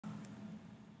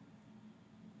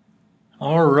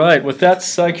All right, with that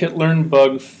scikit-learn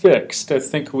bug fixed, I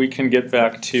think we can get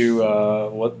back to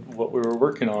what we were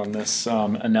working on, this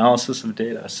analysis of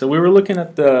data. So we were looking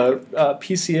at the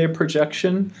PCA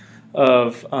projection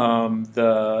of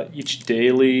each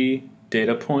daily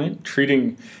data point,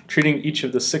 treating each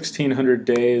of the 1600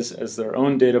 days as their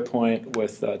own data point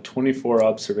with 24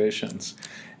 observations.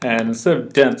 And instead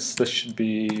of dense, this should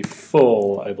be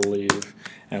full, I believe,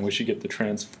 and we should get the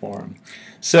transform.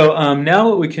 So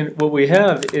now what we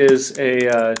have is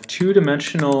a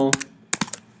two-dimensional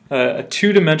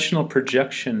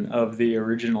projection of the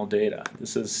original data.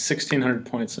 This is 1600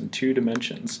 points in 2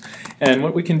 dimensions, and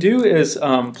what we can do is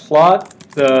plot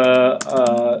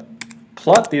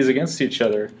these against each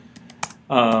other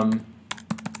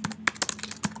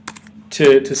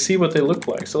to see what they look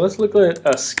like. So let's look at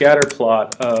a scatter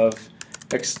plot of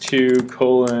x2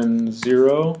 colon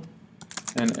 0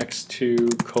 and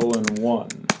x2 colon 1.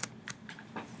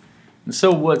 And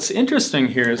so what's interesting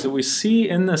here is that we see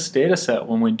in this data set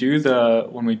when we do the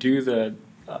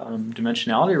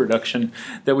dimensionality reduction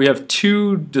that we have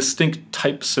 2 distinct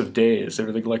types of days.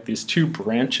 They're like these 2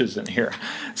 branches in here.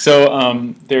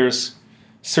 So there's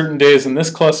certain days in this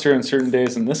cluster and certain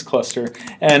days in this cluster,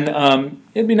 and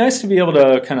it'd be nice to be able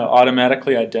to kind of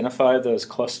automatically identify those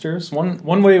clusters.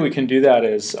 One way we can do that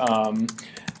is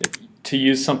to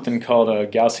use something called a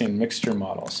Gaussian mixture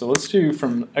model. So let's do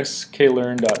from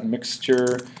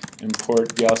sklearn.mixture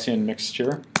import Gaussian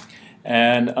mixture,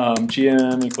 and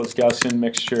GMM equals Gaussian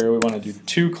mixture. We want to do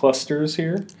 2 clusters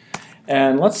here,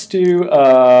 and let's do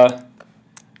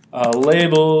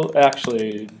label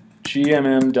actually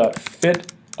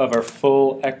GMM.fit of our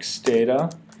full X data,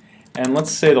 and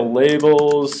let's say the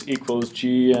labels equals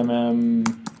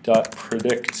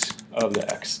GMM.predict of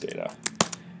the X data.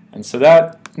 And so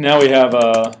that now we have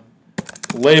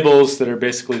labels that are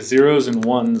basically zeros and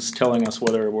ones telling us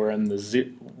whether we're in the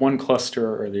one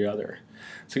cluster or the other.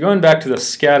 So going back to the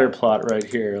scatter plot right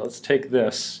here, let's take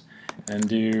this and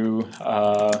do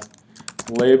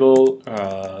label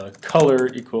color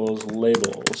equals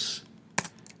labels,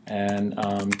 and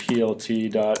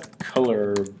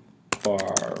plt.color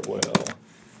bar will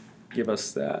give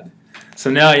us that. So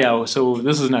now, yeah, so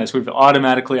this is nice. We've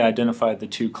automatically identified the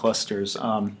 2 clusters.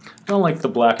 I don't like the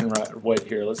black and white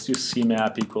here. Let's do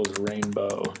CMAP equals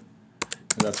rainbow.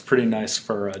 That's pretty nice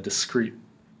for discrete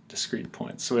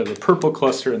points. So we have the purple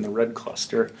cluster and the red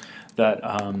cluster that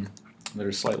are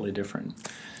slightly different.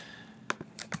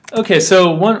 Okay,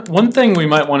 so one thing we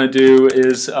might want to do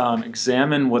is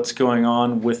examine what's going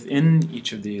on within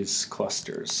each of these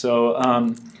clusters. So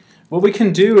what we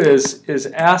can do is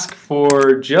ask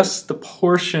for just the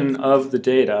portion of the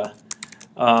data.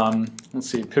 Let's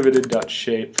see,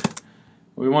 pivoted.shape.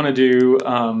 We want to do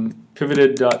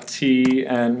pivoted.t,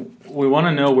 and we want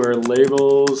to know where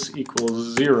labels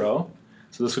equals 0.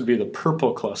 So this would be the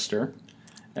purple cluster.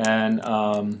 And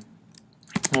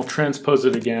we'll transpose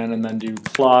it again and then do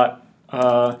plot.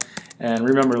 And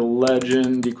remember,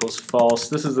 legend equals false.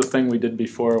 This is the thing we did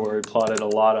before where we plotted a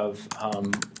lot of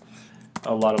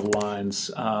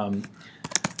lines.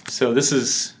 So this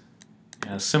is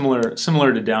similar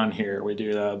to down here. We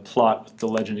do a plot with the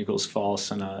legend equals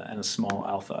false and a small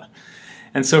alpha.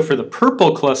 And so for the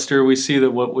purple cluster, we see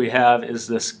that what we have is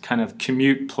this kind of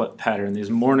commute pattern, these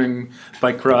morning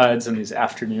bike rides and these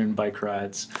afternoon bike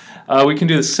rides. We can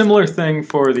do a similar thing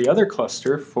for the other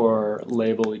cluster for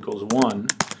label equals 1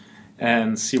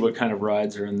 and see what kind of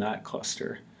rides are in that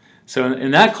cluster. So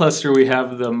in that cluster, we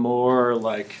have the more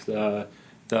like the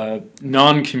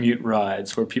non-commute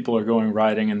rides where people are going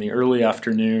riding in the early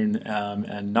afternoon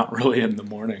and not really in the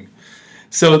morning.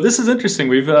 So this is interesting.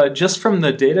 We've just from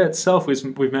the data itself,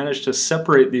 we've managed to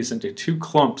separate these into 2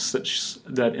 clumps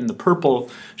that in the purple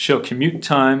show commute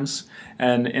times,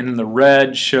 and in the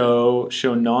red show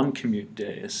non-commute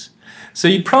days. So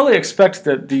you'd probably expect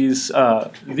that these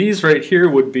right here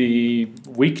would be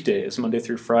weekdays, Monday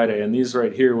through Friday, and these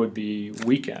right here would be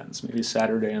weekends, maybe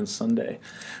Saturday and Sunday.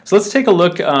 So let's take a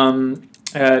look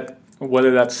at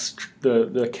whether that's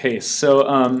the case.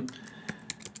 So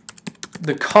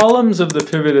the columns of the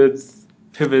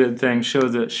pivoted thing show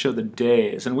the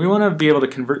days, and we want to be able to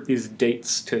convert these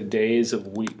dates to days of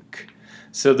week.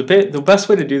 So the best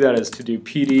way to do that is to do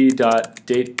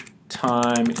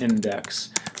pd.datetime_index.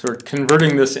 So we're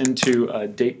converting this into a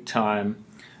datetime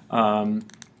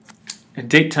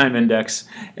index,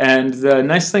 and the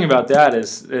nice thing about that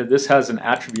is this has an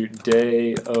attribute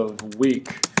day of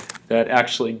week that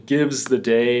actually gives the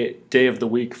day of the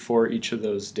week for each of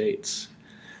those dates.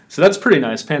 So that's pretty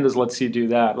nice. Pandas lets you do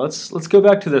that. Let's go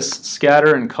back to this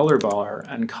scatter and color bar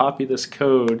and copy this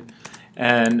code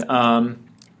and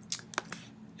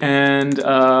And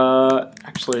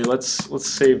actually, let's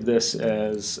save this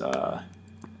as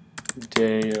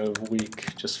day of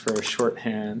week just for a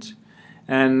shorthand.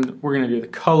 And we're going to do the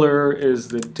color is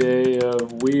the day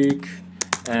of week,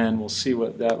 and we'll see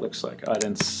what that looks like. I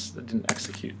didn't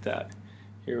execute that.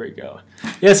 Here we go.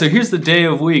 Yeah, so here's the day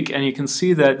of week, and you can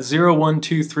see that 0, 1,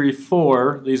 2, 3,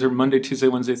 4, these are Monday, Tuesday,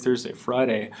 Wednesday, Thursday,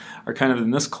 Friday, are kind of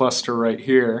in this cluster right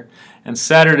here. And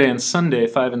Saturday and Sunday,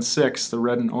 5 and 6, the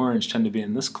red and orange tend to be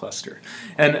in this cluster.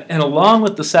 And along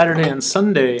with the Saturday and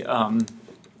Sunday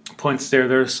points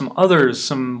there are some others,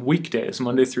 some weekdays,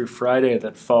 Monday through Friday,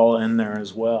 that fall in there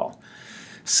as well.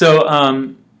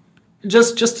 So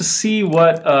just to see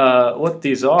what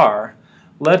these are,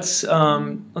 let's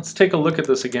take a look at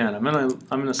this again. I'm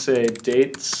gonna say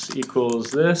dates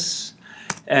equals this,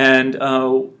 and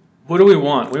what do we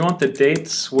want? We want the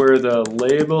dates where the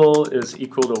label is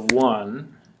equal to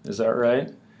 1. Is that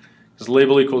right? Because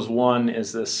label equals 1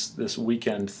 is this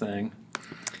weekend thing,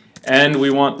 and we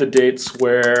want the dates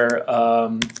where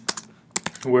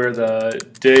the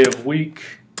day of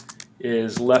week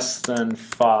is less than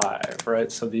 5,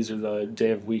 right? So these are the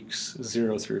day of weeks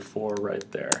 0 through 4 right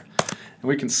there. And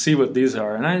we can see what these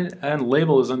are. And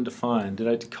label is undefined. Did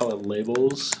I call it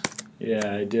labels?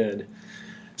 Yeah, I did.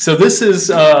 So this is,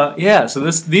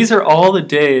 these are all the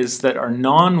days that are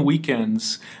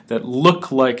non-weekends that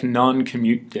look like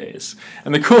non-commute days.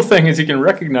 And the cool thing is you can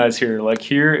recognize here, like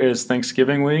here is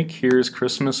Thanksgiving week, here's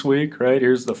Christmas week, right?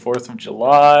 Here's the 4th of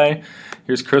July,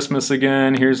 here's Christmas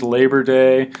again, here's Labor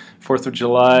Day, 4th of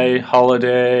July,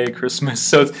 holiday, Christmas.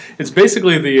 So it's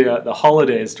basically the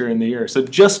holidays during the year. So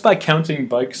just by counting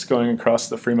bikes going across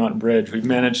the Fremont Bridge, we've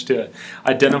managed to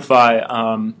identify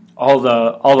all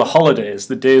the holidays,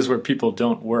 the days where people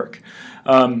don't work.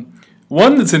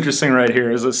 One that's interesting right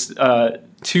here is this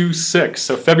 2/6,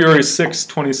 so February 6,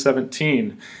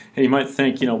 2017. And you might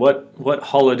think, you know, what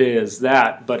holiday is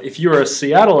that? But if you're a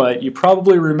Seattleite, you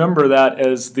probably remember that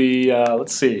as the,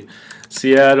 let's see,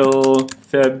 Seattle,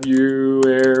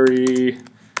 February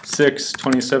 6,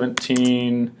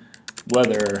 2017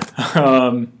 weather.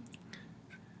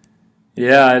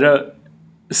 Yeah, I don't.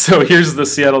 So here's the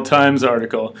Seattle Times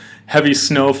article. Heavy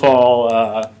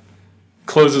snowfall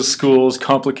closes schools,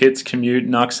 complicates commute,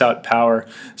 knocks out power.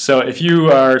 So if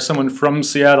you are someone from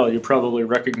Seattle, you probably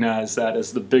recognize that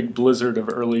as the big blizzard of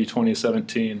early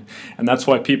 2017. And that's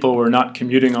why people were not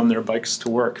commuting on their bikes to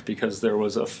work, because there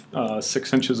was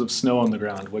 6 inches of snow on the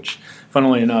ground, which,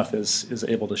 funnily enough, is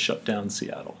able to shut down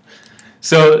Seattle.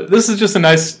 So this is just a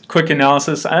nice quick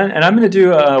analysis, and I'm going to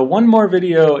do one more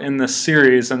video in this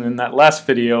series, and in that last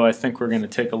video I think we're going to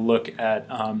take a look at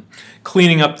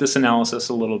cleaning up this analysis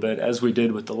a little bit, as we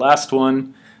did with the last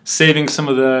one, saving some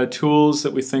of the tools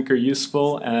that we think are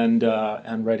useful, and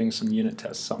writing some unit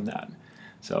tests on that.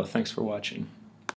 So thanks for watching.